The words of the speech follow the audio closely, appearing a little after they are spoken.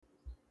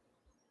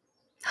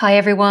Hi,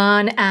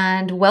 everyone,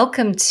 and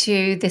welcome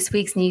to this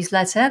week's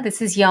newsletter.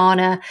 This is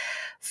Yana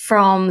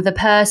from The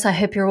Purse. I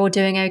hope you're all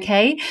doing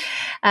okay.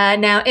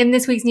 Now, in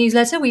this week's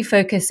newsletter, we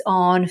focus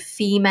on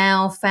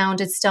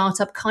female-founded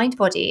startup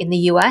Kindbody in the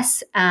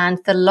US and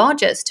the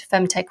largest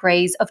femtech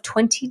raise of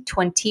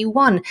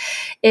 2021.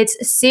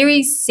 Its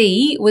Series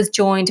C was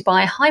joined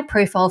by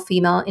high-profile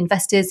female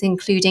investors,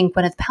 including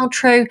Gwyneth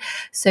Paltrow,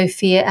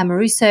 Sophia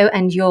Amoruso,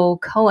 and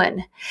Yoel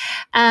Cohen.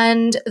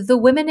 And the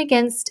Women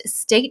Against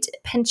State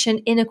Pension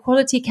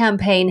Inequality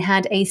campaign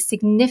had a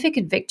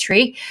significant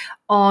victory.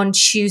 On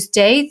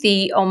Tuesday,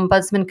 the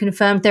Ombudsman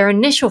confirmed their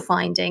initial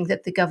finding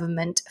that the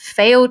government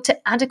failed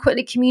to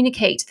adequately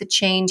communicate the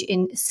change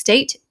in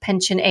state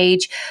pension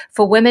age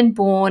for women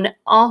born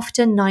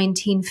after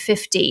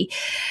 1950.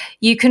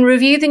 You can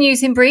review the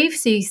news in brief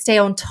so you stay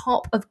on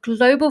top of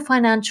global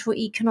financial,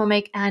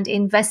 economic, and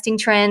investing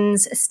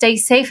trends. Stay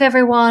safe,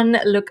 everyone.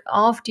 Look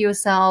after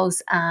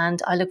yourselves,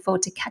 and I look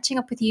forward to catching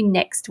up with you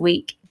next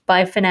week.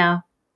 Bye for now.